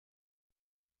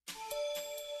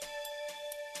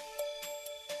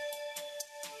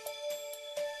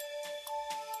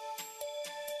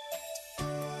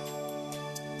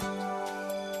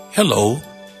Hello,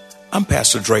 I'm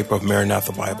Pastor Draper of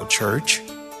Maranatha Bible Church.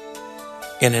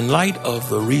 And in light of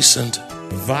the recent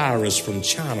virus from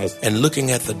China and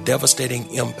looking at the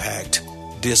devastating impact,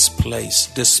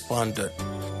 displaced, despondent,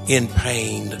 in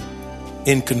pain,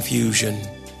 in confusion,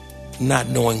 not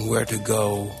knowing where to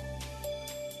go,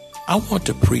 I want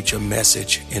to preach a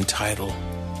message entitled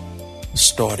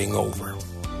Starting Over.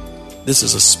 This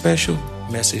is a special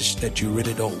message that you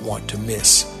really don't want to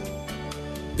miss,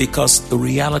 because the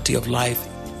reality of life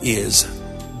is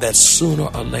that sooner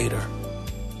or later,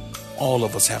 all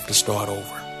of us have to start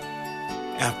over.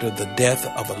 After the death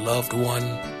of a loved one,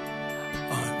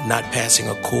 not passing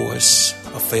a course,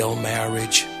 a failed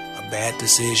marriage, a bad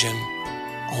decision,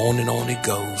 on and on it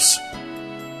goes.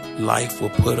 Life will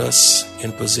put us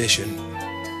in position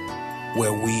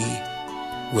where we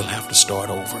will have to start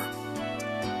over.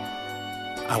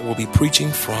 I will be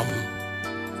preaching from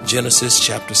Genesis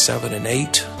chapter 7 and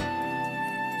 8,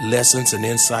 lessons and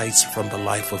insights from the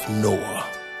life of Noah.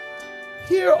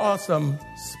 Here are some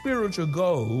spiritual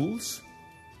goals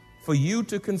for you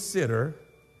to consider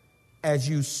as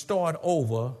you start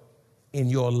over in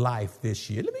your life this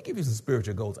year. Let me give you some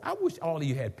spiritual goals. I wish all of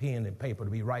you had pen and paper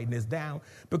to be writing this down,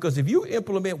 because if you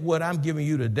implement what I'm giving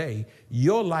you today,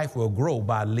 your life will grow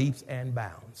by leaps and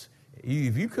bounds.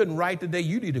 If you couldn't write today,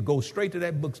 you need to go straight to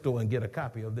that bookstore and get a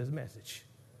copy of this message,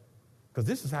 because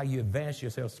this is how you advance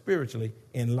yourself spiritually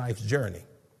in life's journey.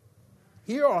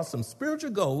 Here are some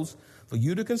spiritual goals for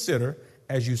you to consider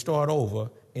as you start over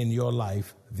in your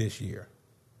life this year.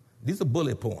 These are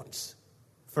bullet points.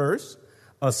 First,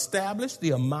 establish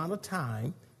the amount of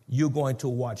time you're going to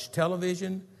watch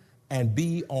television and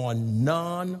be on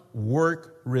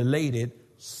non-work related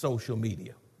social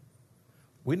media.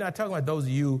 We're not talking about those of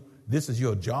you, this is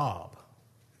your job.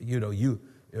 You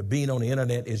being on the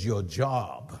internet is your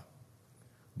job.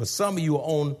 But some of you are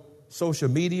on social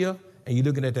media and you're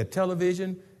looking at that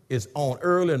television. It's on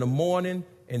early in the morning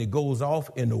and it goes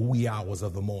off in the wee hours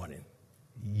of the morning.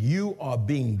 You are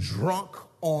being drunk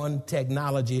on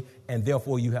technology, and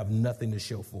therefore you have nothing to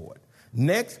show for it.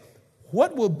 Next,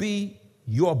 what will be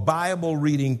your Bible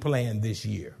reading plan this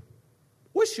year?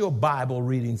 What's your Bible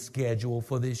reading schedule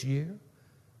for this year,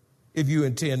 if you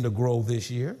intend to grow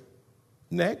this year?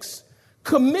 Next,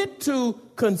 commit to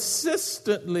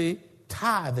consistently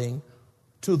tithing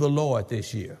to the Lord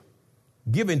this year,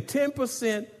 giving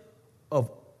 10%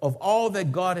 of all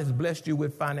that God has blessed you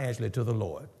with financially to the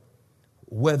Lord,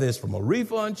 whether it's from a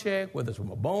refund check, whether it's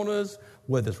from a bonus,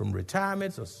 whether it's from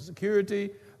retirement, Social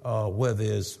Security, whether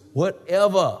it's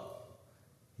whatever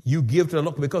you give to the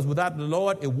Lord, because without the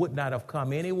Lord, it would not have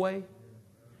come anyway.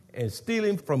 And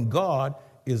stealing from God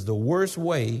is the worst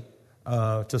way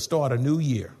to start a new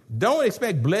year. Don't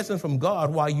expect blessings from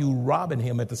God while you robbing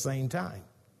him at the same time.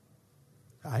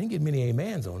 I didn't get many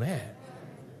amens on that.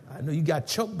 I know you got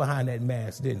choked behind that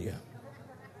mask, didn't you?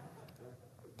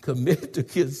 Commit to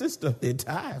consistently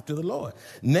tithe to the Lord.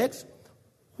 Next,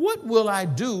 what will I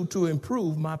do to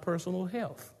improve my personal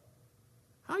health?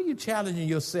 How are you challenging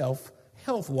yourself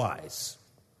health-wise?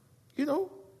 If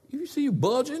you see you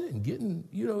bulging and getting,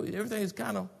 everything is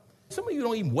kind of, some of you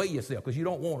don't even weigh yourself because you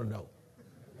don't want to know.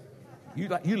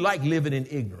 You like living in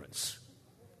ignorance.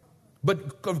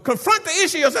 But confront the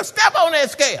issue yourself. Step on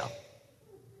that scale.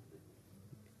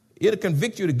 It'll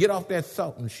convict you to get off that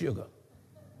salt and sugar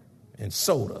and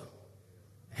soda,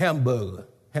 hamburger,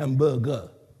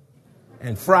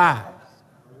 and fries.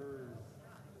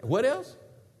 What else?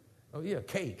 Oh, yeah,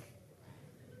 cake,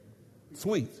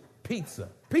 sweets,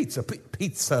 pizzeria.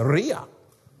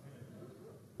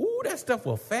 Ooh, that stuff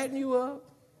will fatten you up.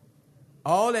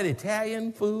 All that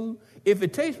Italian food. If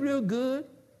it tastes real good,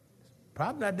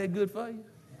 probably not that good for you.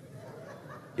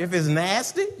 If it's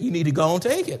nasty, you need to go and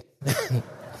take it.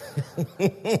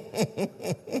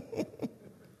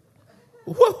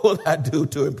 What will I do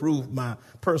to improve my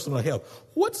personal health?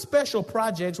 What special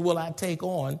projects will I take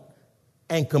on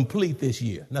and complete this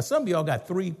year? Now, some of y'all got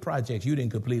 3 projects you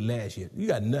didn't complete last year. You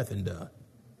got nothing done.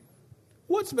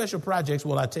 What special projects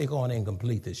will I take on and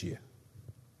complete this year?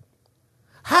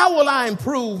 How will I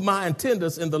improve my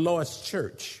attendance in the Lord's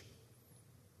church?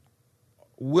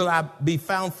 Will I be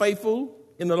found faithful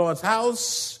in the Lord's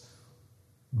house,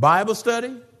 Bible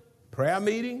study, prayer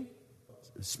meeting,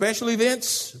 special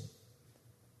events,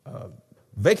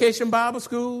 vacation Bible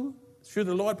school, should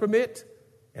the Lord permit,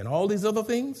 and all these other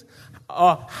things?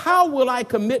 How will I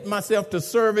commit myself to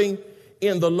serving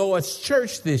in the Lord's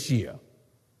church this year?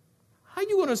 How are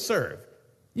you going to serve?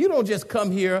 You don't just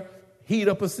come here, heat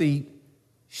up a seat,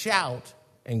 shout,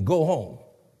 and go home.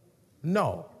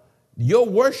 No. Your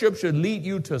worship should lead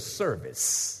you to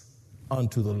service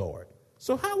unto the Lord.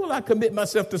 So how will I commit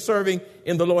myself to serving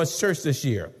in the Lord's church this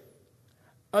year?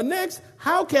 Next,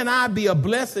 how can I be a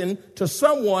blessing to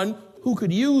someone who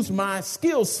could use my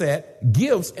skill set,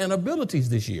 gifts, and abilities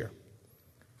this year?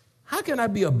 How can I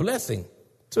be a blessing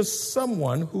to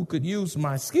someone who could use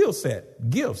my skill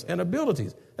set, gifts, and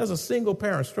abilities? There's a single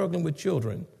parent struggling with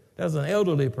children. There's an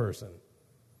elderly person.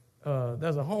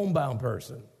 There's a homebound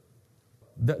person.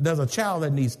 There's a child that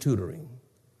needs tutoring.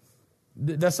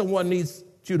 There's someone needs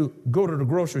you to go to the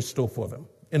grocery store for them.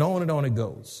 And on it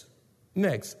goes.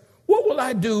 Next, what will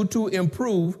I do to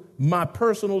improve my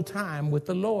personal time with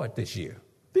the Lord this year?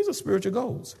 These are spiritual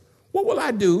goals. What will I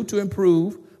do to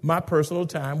improve my personal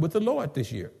time with the Lord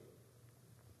this year?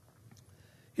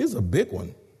 Here's a big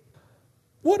one.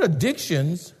 What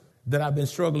addictions that I've been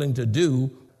struggling to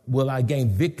do will I gain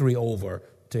victory over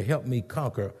to help me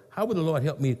conquer? How will the Lord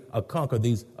help me conquer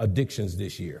these addictions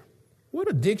this year? What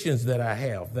addictions that I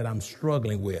have that I'm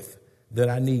struggling with that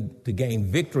I need to gain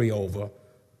victory over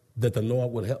that the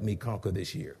Lord will help me conquer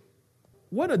this year?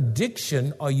 What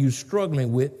addiction are you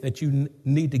struggling with that you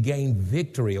need to gain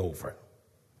victory over?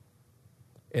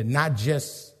 And not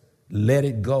just let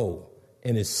it go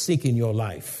and it's sinking your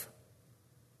life.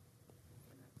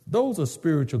 Those are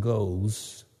spiritual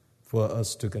goals for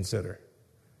us to consider.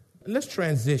 Let's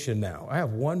transition now. I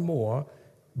have one more,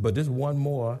 but this one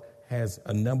more has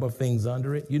a number of things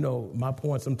under it. You know, my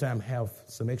points sometimes have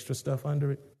some extra stuff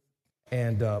under it,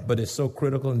 but it's so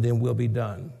critical, and then we'll be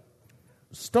done.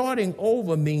 Starting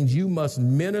over means you must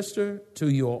minister to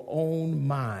your own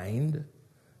mind,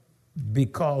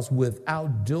 because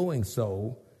without doing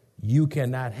so, you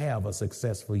cannot have a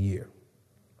successful year.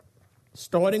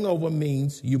 Starting over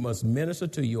means you must minister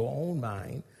to your own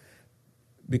mind,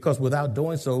 because without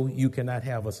doing so, you cannot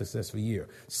have a successful year.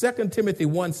 2 Timothy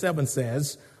 1:7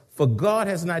 says, "For God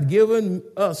has not given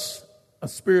us a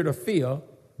spirit of fear,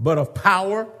 but of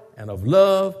power and of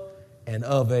love and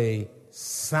of a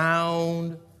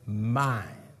sound mind."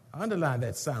 Underline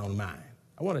that, sound mind.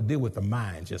 I want to deal with the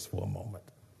mind just for a moment.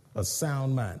 A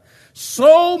sound mind.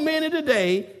 So many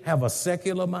today have a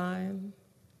secular mind,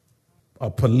 a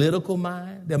political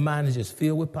mind. Their mind is just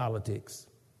filled with politics.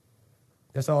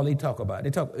 That's all they talk about.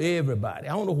 They talk everybody.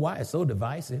 I don't know why it's so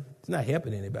divisive. It's not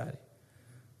helping anybody.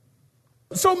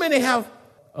 So many have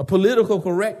a political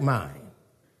correct mind,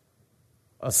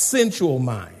 a sensual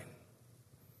mind.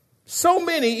 So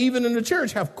many, even in the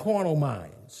church, have carnal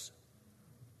minds,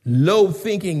 low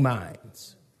thinking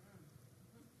minds.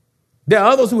 There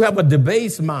are others who have a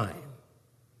debased mind,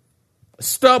 a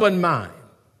stubborn mind.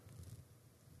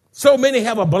 So many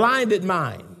have a blinded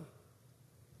mind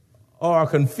or a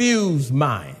confused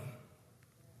mind.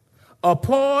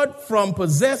 Apart from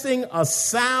possessing a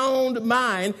sound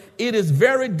mind, it is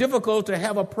very difficult to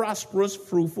have a prosperous,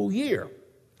 fruitful year.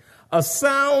 A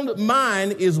sound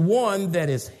mind is one that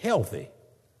is healthy.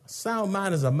 A sound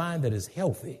mind is a mind that is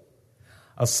healthy.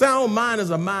 A sound mind is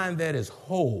a mind that is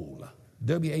whole.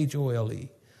 W-H-O-L-E.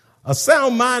 A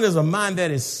sound mind is a mind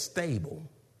that is stable.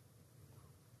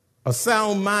 A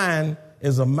sound mind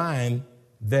is a mind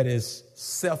that is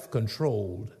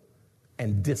self-controlled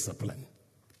and disciplined.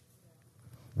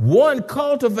 One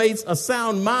cultivates a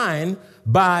sound mind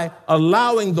by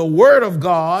allowing the Word of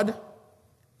God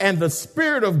and the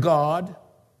Spirit of God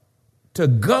to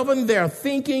govern their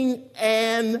thinking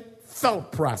and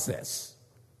thought process.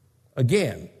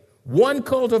 Again, one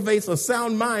cultivates a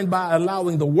sound mind by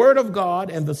allowing the Word of God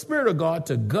and the Spirit of God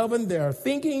to govern their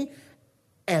thinking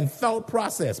and thought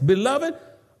process. Beloved,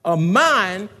 a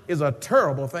mind is a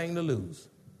terrible thing to lose.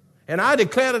 And I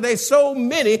declare today, so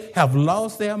many have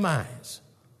lost their minds.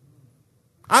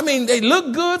 I mean, they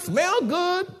look good, smell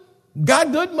good,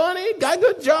 got good money, got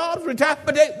good jobs, retired,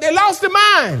 but they lost their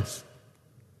minds.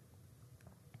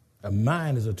 A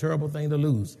mind is a terrible thing to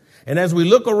lose. And as we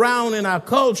look around in our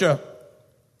culture,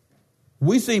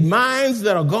 we see minds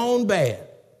that are gone bad.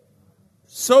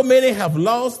 So many have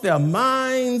lost their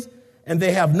minds, and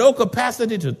they have no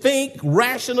capacity to think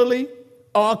rationally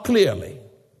or clearly.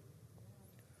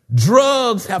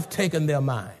 Drugs have taken their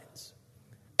minds.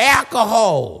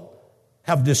 Alcohol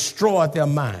have destroyed their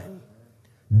mind.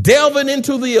 Delving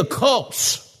into the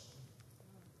occults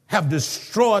have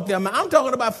destroyed their mind. I'm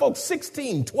talking about folks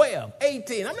 16, 12,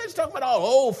 18. I'm not just talking about all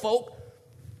old folk.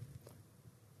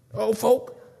 Old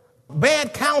folk.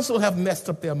 Bad counsel have messed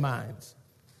up their minds.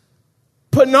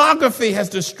 Pornography has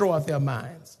destroyed their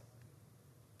minds.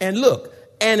 And look,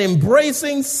 and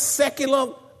embracing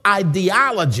secular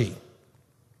ideology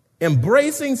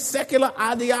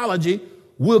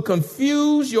will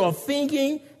confuse your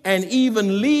thinking and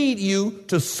even lead you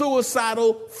to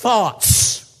suicidal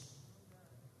thoughts.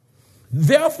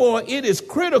 Therefore, it is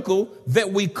critical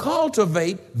that we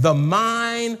cultivate the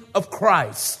mind of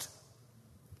Christ.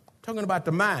 Talking about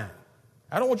the mind.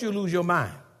 I don't want you to lose your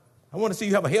mind. I want to see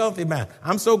you have a healthy mind.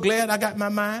 I'm so glad I got my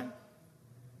mind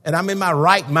and I'm in my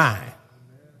right mind.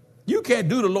 You can't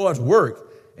do the Lord's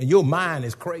work and your mind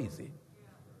is crazy.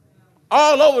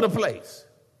 All over the place.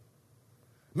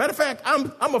 Matter of fact,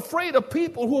 I'm afraid of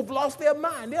people who have lost their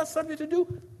mind. They're subject to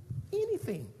do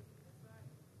anything.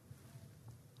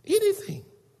 Anything.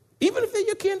 Even if they're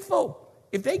your kinfolk.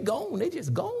 If they gone, they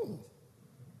just gone.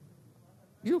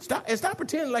 You stop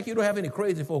pretending like you don't have any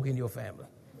crazy folk in your family.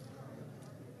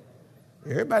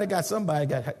 Everybody got somebody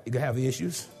got have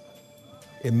issues.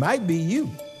 It might be you.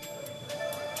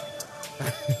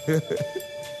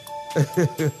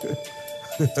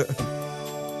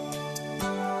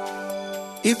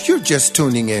 If you're just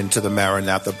tuning in to the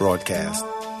Maranatha broadcast,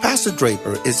 Pastor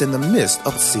Draper is in the midst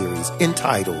of a series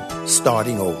entitled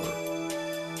Starting Over.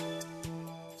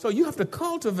 So you have to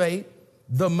cultivate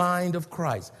the mind of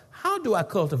Christ. How do I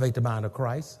cultivate the mind of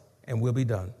Christ? And we'll be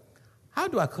done. How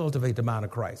do I cultivate the mind of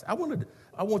Christ? I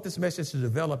want this message to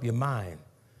develop your mind.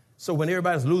 So when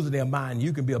everybody's losing their mind,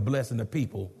 you can be a blessing to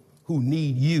people who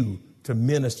need you to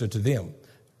minister to them.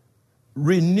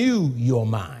 Renew your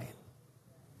mind.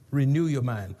 Renew your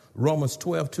mind. Romans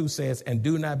 12:2 says, and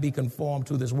do not be conformed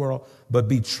to this world, but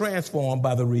be transformed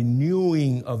by the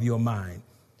renewing of your mind.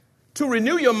 To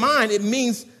renew your mind, it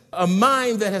means a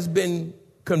mind that has been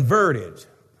converted,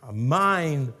 a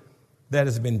mind that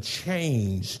has been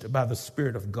changed by the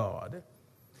Spirit of God.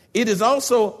 It is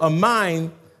also a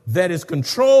mind that is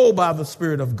controlled by the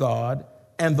Spirit of God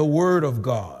and the Word of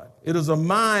God. It is a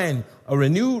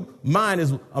renewed mind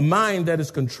is a mind that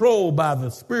is controlled by the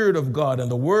Spirit of God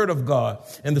and the Word of God.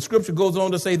 And the scripture goes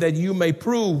on to say that you may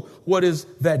prove what is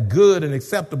that good and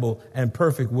acceptable and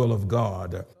perfect will of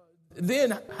God.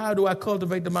 Then how do I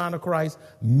cultivate the mind of Christ?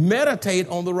 Meditate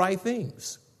on the right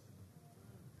things.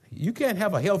 You can't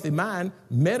have a healthy mind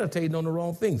meditating on the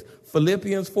wrong things.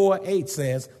 Philippians 4:8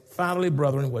 says, finally,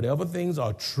 brethren, whatever things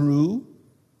are true,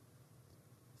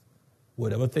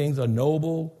 whatever things are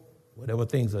noble, whatever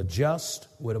things are just,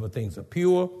 whatever things are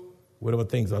pure, whatever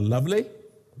things are lovely,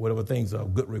 whatever things are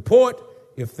of good report,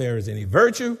 if there is any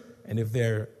virtue, and if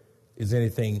there is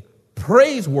anything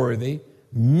praiseworthy,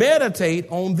 meditate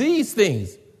on these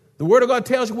things. The Word of God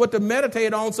tells you what to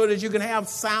meditate on so that you can have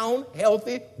sound,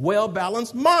 healthy,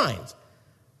 well-balanced minds.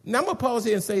 Now, I'm going to pause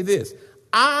here and say this.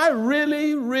 I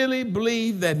really, really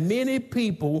believe that many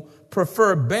people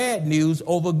prefer bad news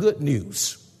over good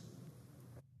news.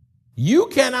 You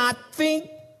cannot think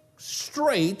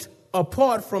straight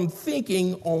apart from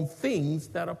thinking on things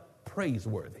that are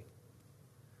praiseworthy.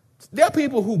 There are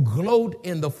people who gloat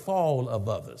in the fall of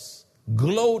others,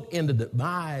 gloat in the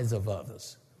demise of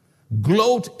others,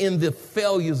 gloat in the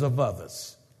failures of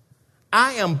others.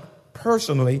 I am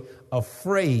personally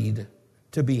afraid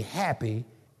to be happy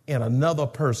in another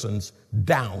person's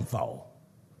downfall.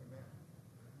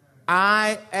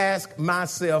 I ask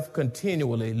myself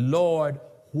continually, Lord,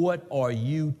 what are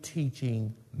you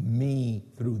teaching me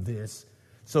through this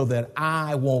so that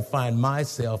I won't find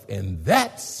myself in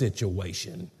that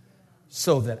situation,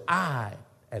 so that I,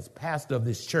 as pastor of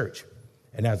this church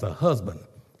and as a husband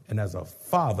and as a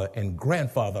father and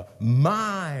grandfather,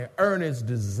 my earnest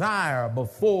desire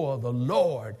before the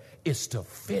Lord is to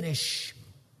finish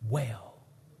well.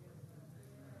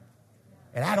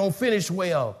 And I don't finish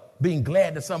well being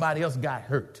glad that somebody else got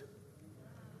hurt.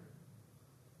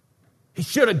 He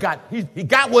should have he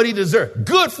got what he deserved.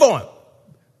 Good for him.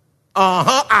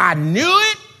 I knew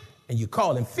it. And you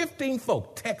call him 15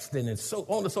 folk texting and so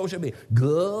on the social media.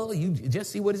 Girl, you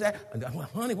just see what he's at.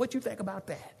 Honey, what you think about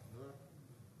that?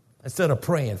 Instead of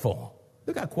praying for him.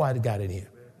 Look how quiet it got in here.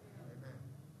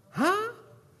 Huh?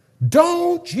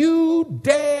 Don't you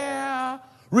dare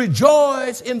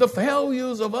rejoice in the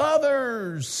failures of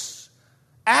others.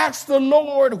 Ask the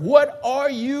Lord, what are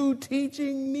you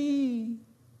teaching me?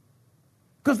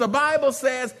 Because the Bible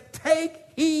says, take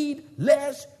heed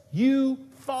lest you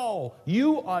fall.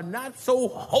 You are not so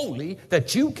holy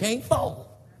that you can't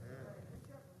fall.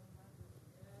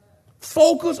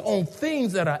 Focus on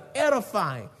things that are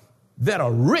edifying, that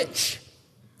are rich,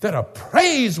 that are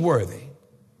praiseworthy.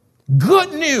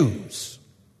 Good news.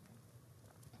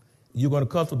 You're going to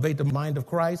cultivate the mind of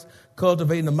Christ.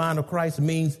 Cultivating the mind of Christ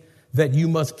means that you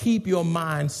must keep your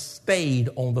mind stayed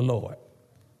on the Lord.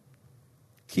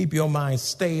 Keep your mind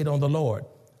stayed on the Lord.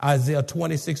 Isaiah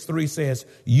 26:3 says,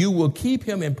 you will keep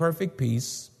him in perfect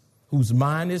peace, whose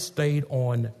mind is stayed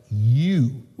on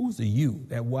you. Who's the you?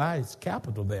 That Y is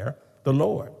capital there, the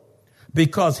Lord.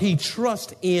 Because he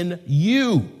trusts in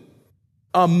you.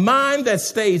 A mind that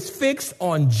stays fixed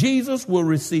on Jesus will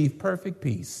receive perfect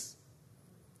peace.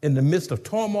 In the midst of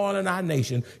turmoil in our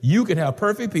nation, you can have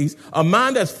perfect peace. A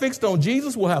mind that's fixed on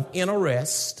Jesus will have inner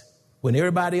rest when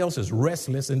everybody else is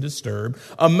restless and disturbed.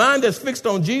 A mind that's fixed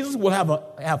on Jesus will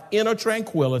have inner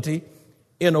tranquility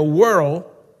in a world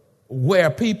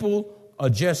where people are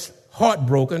just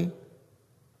heartbroken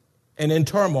and in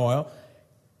turmoil.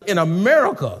 In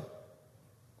America,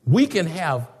 we can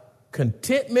have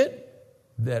contentment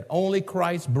that only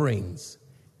Christ brings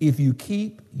if you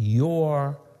keep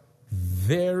your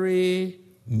very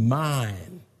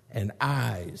mind and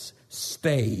eyes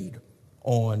stayed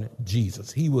on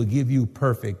Jesus. He will give you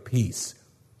perfect peace.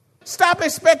 Stop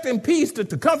expecting peace to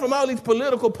come from all these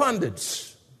political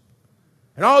pundits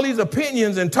and all these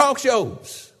opinions and talk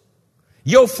shows.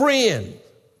 Your friend,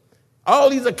 all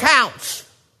these accounts.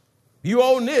 You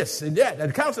own this and that.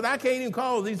 Accounts that I can't even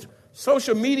call, these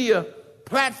social media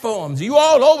platforms. You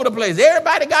all over the place.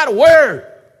 Everybody got a word.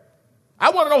 I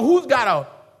want to know who's got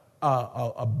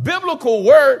a biblical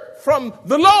word from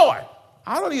the Lord.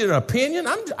 I don't need an opinion.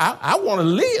 I want to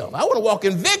live. I want to walk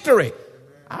in victory.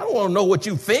 I don't want to know what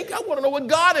you think. I want to know what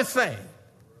God is saying.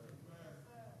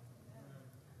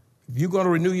 If you're going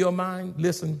to renew your mind,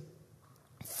 listen,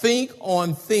 think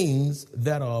on things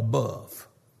that are above.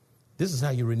 This is how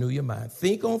you renew your mind.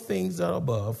 Think on things that are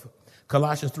above.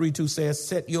 Colossians 3:2 says,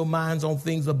 set your minds on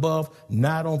things above,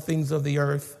 not on things of the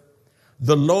earth.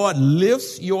 The Lord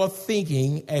lifts your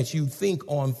thinking as you think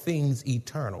on things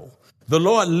eternal. The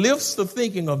Lord lifts the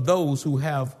thinking of those who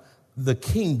have the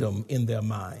kingdom in their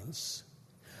minds.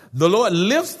 The Lord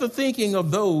lifts the thinking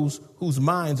of those whose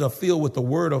minds are filled with the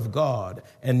word of God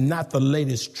and not the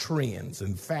latest trends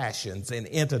and fashions and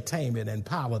entertainment and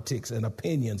politics and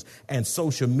opinions and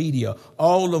social media,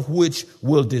 all of which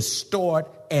will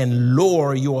distort and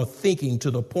lower your thinking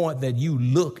to the point that you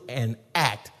look and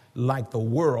act like the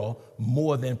world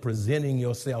more than presenting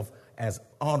yourself as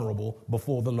honorable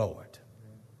before the Lord.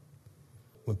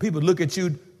 When people look at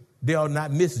you, they ought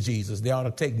not miss Jesus. They ought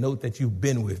to take note that you've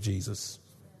been with Jesus.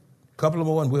 A couple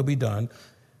more and we'll be done.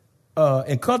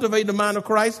 And cultivate the mind of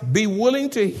Christ. Be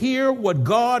willing to hear what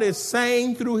God is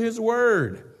saying through his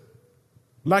word,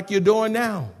 like you're doing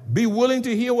now. Be willing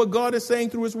to hear what God is saying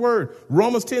through his word.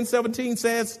 Romans 10:17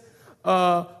 says,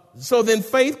 so then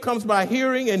faith comes by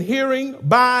hearing, and hearing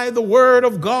by the word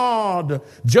of God.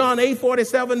 John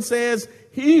 8:47 says,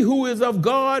 he who is of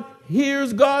God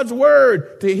hears God's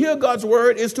word. To hear God's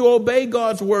word is to obey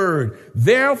God's word.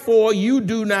 Therefore, you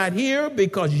do not hear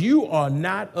because you are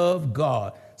not of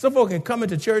God. Some folk can come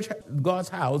into church, God's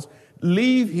house,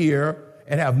 leave here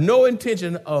and have no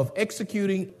intention of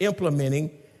executing,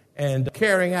 implementing, and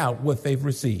carrying out what they've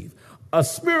received. A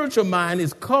spiritual mind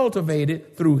is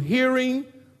cultivated through hearing,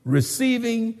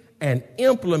 receiving, and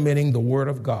implementing the word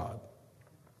of God.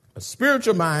 A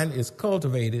spiritual mind is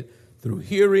cultivated through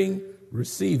hearing,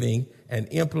 receiving, and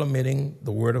implementing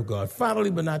the word of God.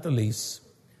 Finally, but not the least,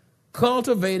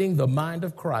 cultivating the mind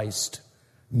of Christ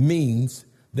means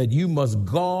that you must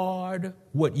guard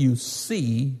what you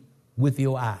see with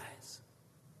your eyes.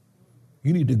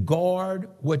 You need to guard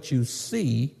what you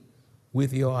see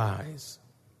with your eyes.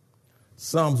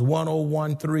 Psalms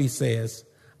 101:3 says,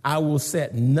 I will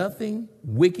set nothing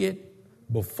wicked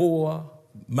before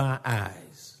my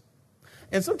eyes.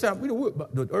 And sometimes,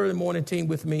 the early morning team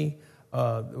with me,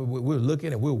 we're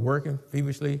looking and we're working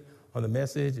feverishly on the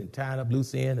message and tying up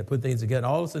loose ends and putting things together.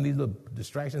 All of a sudden, these little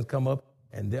distractions come up,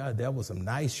 and there was some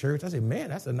nice shirts. I said, man,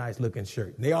 that's a nice looking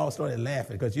shirt. And they all started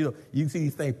laughing because, you can see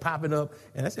these things popping up.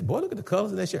 And I said, boy, look at the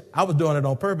colors of that shirt. I was doing it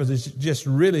on purpose. It's just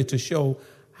really to show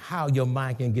how your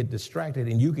mind can get distracted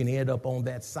and you can end up on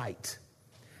that site.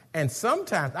 And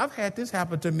sometimes I've had this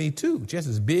happen to me too, just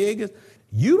as big as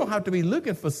you don't have to be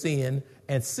looking for sin,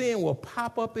 and sin will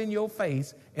pop up in your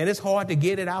face, and it's hard to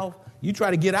get it out. You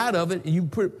try to get out of it, and you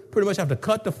pretty much have to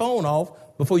cut the phone off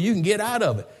before you can get out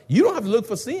of it. You don't have to look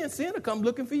for sin. Sin will come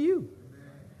looking for you.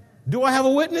 Do I have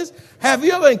a witness? Have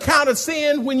you ever encountered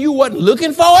sin when you wasn't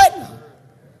looking for it?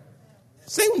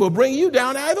 Sin will bring you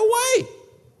down either way.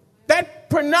 That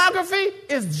pornography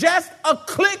is just a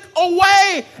click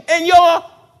away, and your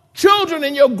children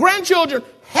and your grandchildren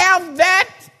have that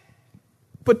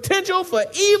potential for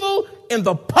evil in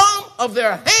the palm of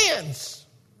their hands.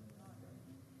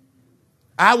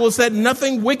 I will set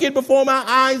nothing wicked before my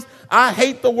eyes. I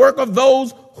hate the work of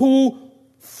those who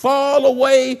fall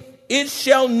away. It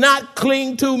shall not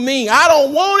cling to me. I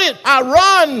don't want it. I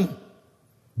run.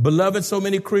 Beloved, so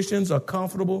many Christians are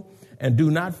comfortable and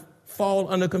do not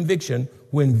fall under conviction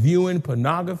when viewing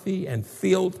pornography and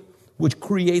filth, which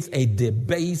creates a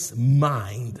debased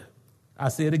mind. I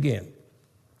say it again.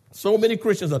 So many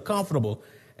Christians are comfortable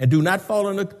and do not fall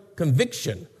under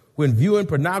conviction when viewing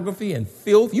pornography and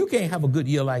filth. You can't have a good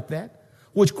year like that,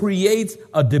 which creates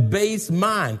a debased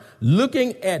mind.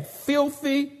 Looking at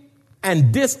filthy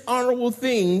and dishonorable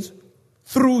things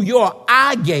through your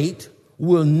eye gate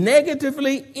will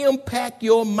negatively impact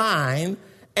your mind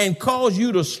and cause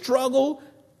you to struggle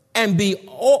and be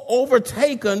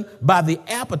overtaken by the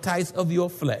appetites of your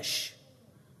flesh.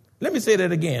 Let me say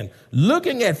that again.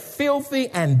 Looking at filthy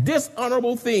and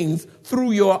dishonorable things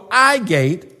through your eye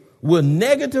gate will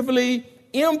negatively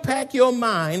impact your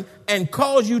mind and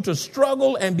cause you to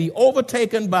struggle and be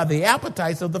overtaken by the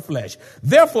appetites of the flesh.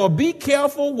 Therefore, be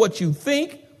careful what you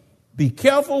think, be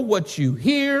careful what you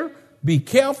hear, be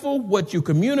careful what you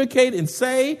communicate and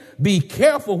say, be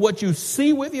careful what you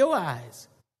see with your eyes.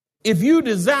 If you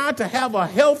desire to have a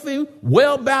healthy,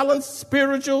 well-balanced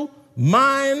spiritual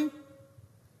mind,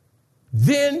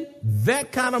 then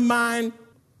that kind of mind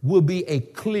will be a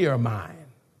clear mind.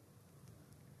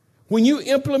 When you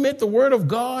implement the word of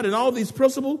God and all these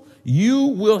principles, you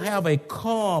will have a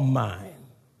calm mind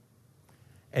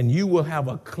and you will have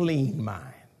a clean mind.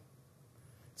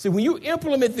 See, when you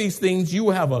implement these things, you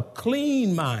will have a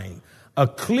clean mind, a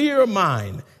clear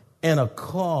mind, and a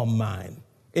calm mind.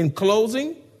 In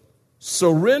closing,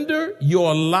 surrender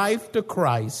your life to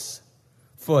Christ,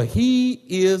 for he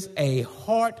is a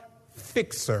heart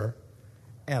fixer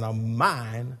and a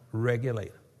mind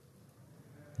regulator.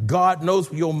 God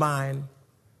knows your mind.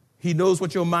 He knows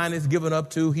what your mind is given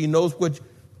up to. He knows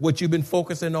what you've been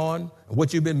focusing on,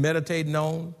 what you've been meditating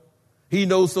on. He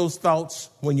knows those thoughts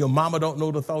when your mama don't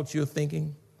know the thoughts you're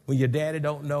thinking, when your daddy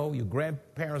don't know, your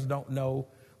grandparents don't know,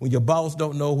 when your boss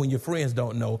don't know, when your friends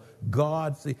don't know.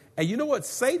 God sees. And you know what?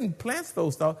 Satan plants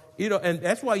those thoughts, and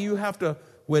that's why you have to,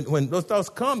 when those thoughts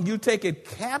come, you take it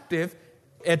captive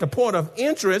at the point of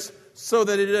interest so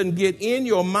that it doesn't get in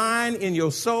your mind, in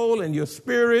your soul, in your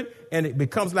spirit, and it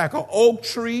becomes like an oak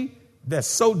tree that's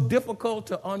so difficult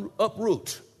to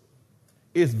uproot.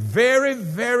 It's very,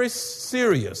 very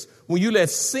serious when you let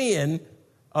sin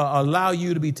allow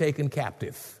you to be taken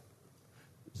captive.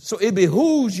 So it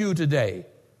behooves you today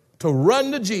to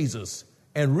run to Jesus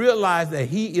and realize that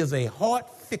he is a heart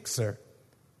fixer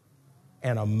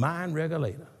and a mind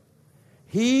regulator.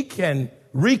 He can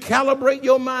recalibrate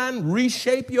your mind,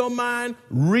 reshape your mind,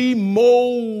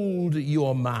 remold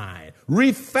your mind,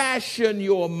 refashion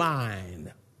your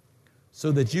mind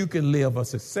so that you can live a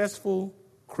successful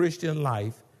Christian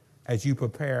life as you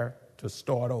prepare to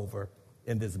start over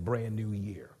in this brand new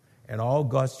year. And all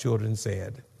God's children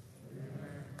said, amen.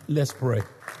 Let's pray.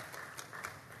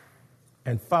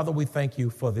 And Father, we thank you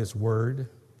for this word.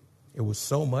 It was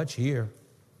so much here.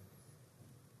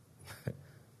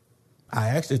 I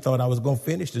actually thought I was going to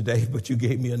finish today, but you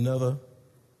gave me another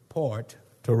part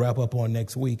to wrap up on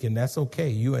next week, and that's okay.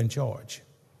 You're in charge.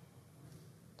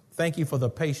 Thank you for the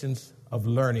patience of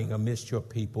learning amidst your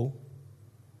people.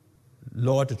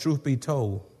 Lord, the truth be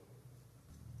told,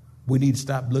 we need to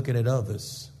stop looking at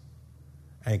others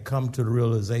and come to the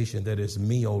realization that it's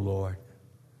me, oh Lord,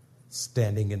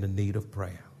 standing in the need of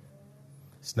prayer.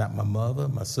 It's not my mother,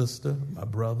 my sister, my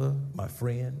brother, my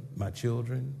friend, my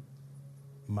children,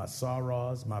 my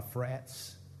sorrows, my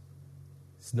frats.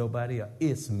 It's nobody else.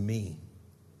 It's me.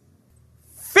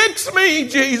 Fix me,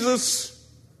 Jesus.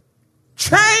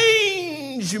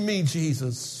 Change me,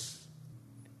 Jesus.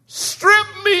 Strip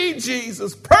me,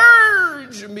 Jesus.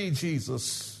 Purge me,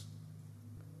 Jesus.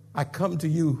 I come to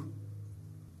you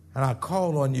and I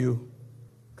call on you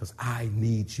because I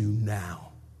need you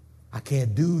now. I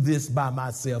can't do this by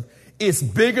myself. It's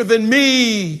bigger than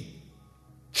me.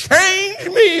 Change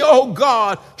me, oh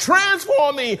God.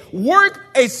 Transform me. Work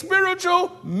a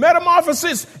spiritual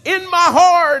metamorphosis in my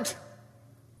heart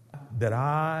that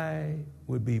I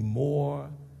would be more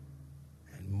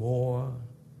and more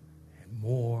and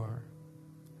more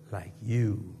like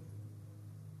you,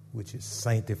 which is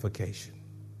sanctification,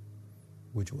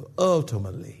 which will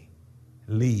ultimately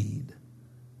lead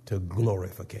to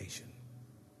glorification.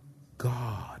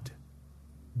 God,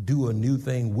 do a new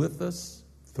thing with us,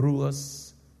 through us,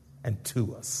 and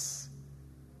to us.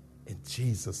 In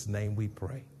Jesus' name we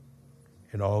pray.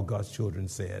 And all God's children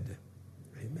said,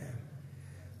 amen.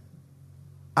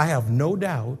 I have no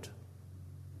doubt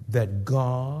that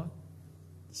God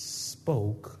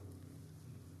spoke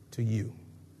to you.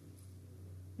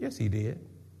 Yes, he did.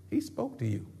 He spoke to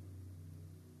you.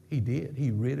 He did. He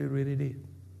really, really did.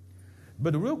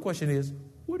 But the real question is,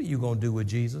 what are you going to do with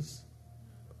Jesus?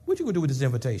 What are you going to do with this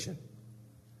invitation?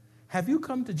 Have you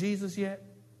come to Jesus yet?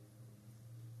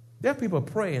 There are people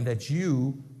praying that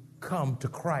you come to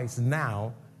Christ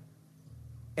now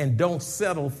And don't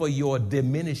settle for your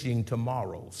diminishing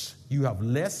tomorrows. You have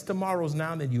less tomorrows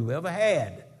now than you've ever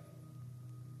had.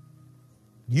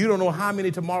 You don't know how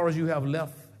many tomorrows you have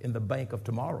left in the bank of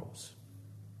tomorrows.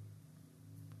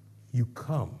 You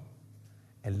come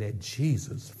and let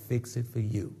Jesus fix it for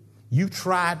you. You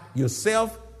tried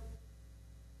yourself,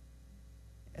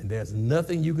 and there's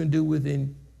nothing you can do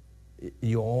within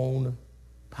your own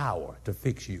power to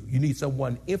fix you. You need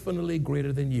someone infinitely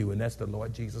greater than you, and that's the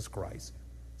Lord Jesus Christ.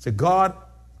 Say, God,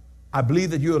 I believe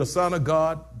that you're the Son of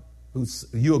God.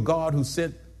 You're God who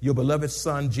sent your beloved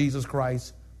Son, Jesus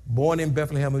Christ, born in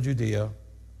Bethlehem of Judea,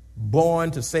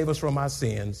 born to save us from our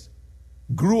sins,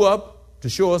 grew up to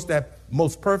show us that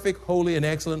most perfect, holy, and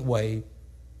excellent way,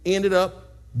 ended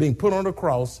up being put on the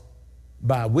cross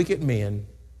by wicked men.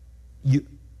 You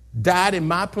died in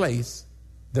my place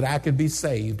that I could be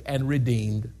saved and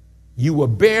redeemed. You were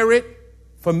buried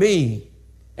for me,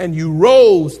 and you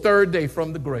rose third day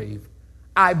from the grave.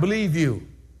 I believe you,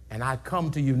 and I come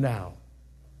to you now,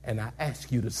 and I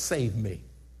ask you to save me,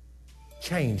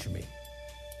 change me,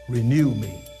 renew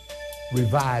me,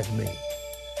 revive me.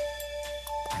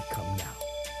 I come now.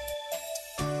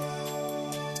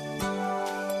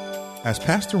 As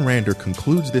Pastor Rander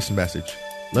concludes this message,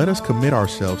 let us commit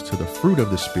ourselves to the fruit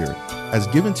of the Spirit as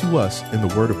given to us in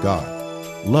the Word of God: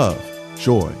 love,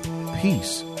 joy,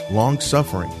 peace,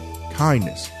 long-suffering,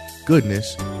 kindness,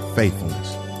 goodness,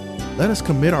 faithfulness. Let us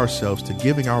commit ourselves to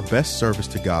giving our best service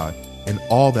to God in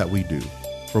all that we do.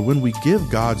 For when we give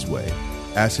God's way,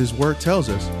 as His Word tells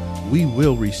us, we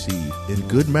will receive in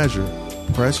good measure,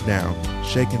 pressed down,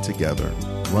 shaken together,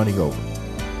 running over.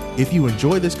 If you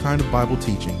enjoy this kind of Bible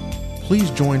teaching, please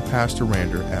join Pastor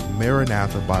Rander at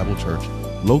Maranatha Bible Church,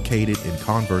 located in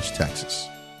Converse, Texas.